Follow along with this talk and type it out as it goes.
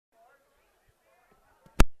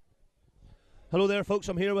Hello there, folks.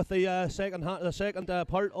 I'm here with the second part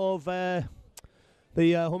of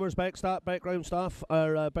the Homers backroom staff.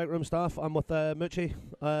 I'm with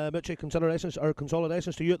Mutchie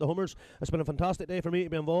consolidations to you at the Homers. It's been a fantastic day for me to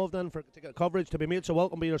be involved in, to get coverage, to be made so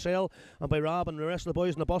welcome by yourself and by Rob and the rest of the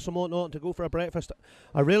boys in the bus and whatnot, and to go for a breakfast.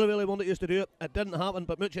 I really wanted us to do it. It didn't happen,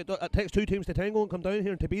 but Mutchie, it takes two teams to tango and come down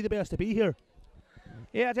here and to be the best to be here.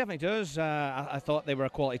 Yeah, it definitely does. I thought they were a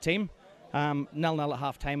quality team. 0-0 at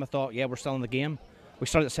half time. I thought, yeah, we're still in the game. We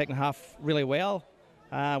started the second half really well.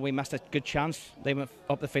 We missed a good chance. They went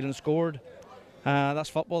up the field and scored. That's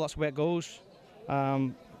football, that's the way it goes.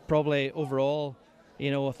 Probably overall,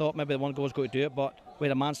 I thought maybe the one goal was going to do it, but we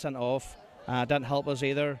had a man sent off. Didn't help us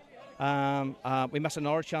either. We missed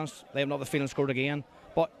another chance. They went up the field and scored again.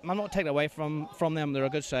 But I'm not taking it away from them. They're a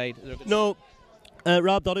good side. No.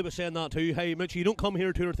 Rob Duddy was saying that too. Hey, Mitch, you don't come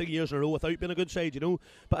here 2 or 3 years in a row without being a good side,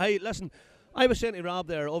 But hey, listen, I was saying to Rob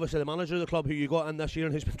there, obviously the manager of the club who you got in this year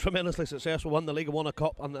and who's been tremendously successful, won the league and won a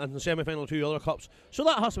cup and the semi-final 2 other cups. So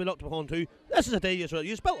that has to be looked upon too. This is a day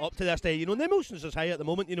you've built up to this day, and the emotions is high at the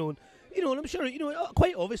moment, and I'm sure,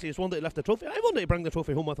 quite obviously it's one day to lift the trophy. I wanted to bring the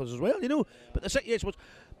trophy home with us as well, But the situation was,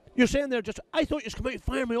 you're saying there, I thought you'd come out and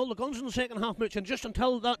fire me all the guns in the second half, Mitch, and just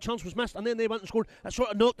until that chance was missed and then they went and scored, it sort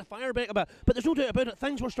of knocked the fire back a bit. But there's no doubt about it,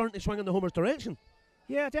 things were starting to swing in the Homers' direction.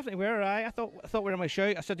 Yeah, definitely were. I thought we were in my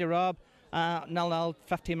shout. I said to Rob, 0-0,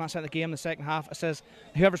 15 minutes out of the game in the second half, it says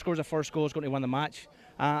whoever scores the first goal is going to win the match,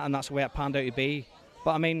 and that's the way it panned out to be.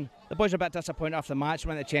 But I mean, the boys are a bit disappointed after the match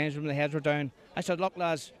when they changed, when the heads were down. I said, look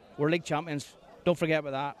lads, we're league champions, don't forget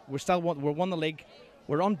about that. We're won the league,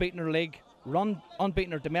 we're unbeaten in our league, we're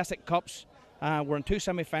unbeaten in our domestic cups, we're in 2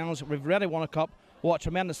 semi-finals, we've already won a cup. What a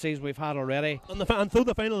tremendous season we've had already. And throw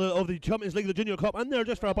the final of the Champions League, the Junior Cup, in there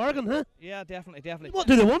just for a bargain, huh? Yeah, definitely. What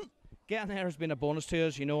do they want? Getting there has been a bonus to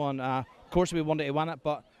us, and of course we wanted to win it,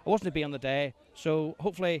 but it wasn't to be on the day. So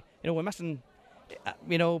hopefully, we're missing,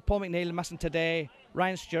 Paul McNeil missing today,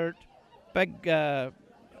 Ryan Stewart, big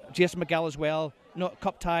Jason McGill as well,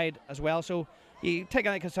 cup tied as well. So you take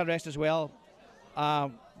that into consideration as well.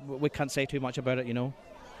 We can't say too much about it,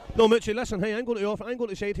 No, Mitchie, listen, hey, I'm going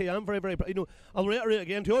to say to you, I'm very, I'll reiterate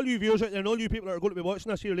again to all you viewers out there and all you people that are going to be watching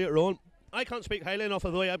this here later on, I can't speak highly enough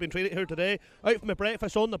of the way I've been treated here today. Out for my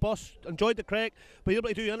breakfast, on the bus, enjoyed the crack, been able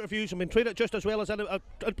to do interviews and been treated just as well as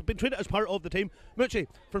I've been treated as part of the team. Mitchie,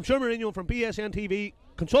 from Sure Mourinho, from BSN TV,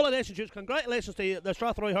 consolidations, congratulations to the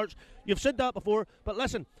Strathroy Hearts. You've said that before, but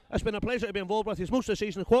listen, it's been a pleasure to be involved with you most of the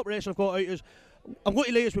season. The cooperation I've got out is, I'm going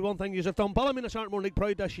to lay this with one thing, you've done Ballymena Sartmore League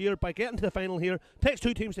proud this year by getting to the final here. Takes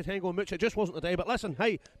 2 teams to tango, Mitchie, it just wasn't the day, but listen,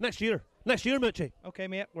 hey, next year, Mitchie. Okay,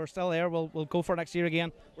 mate, we're still there. We'll go for next year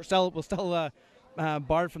again. We're still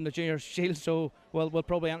barred from the Junior Shield, so we'll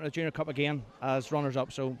probably enter the Junior Cup again as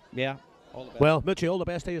runners-up. So yeah, all the best. Well, Mutchie, all the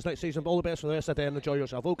best to you next season. All the best for the rest of the day and enjoy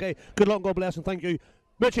yourself. Okay, good luck, God bless, and thank you,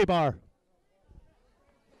 Mutchie Barr.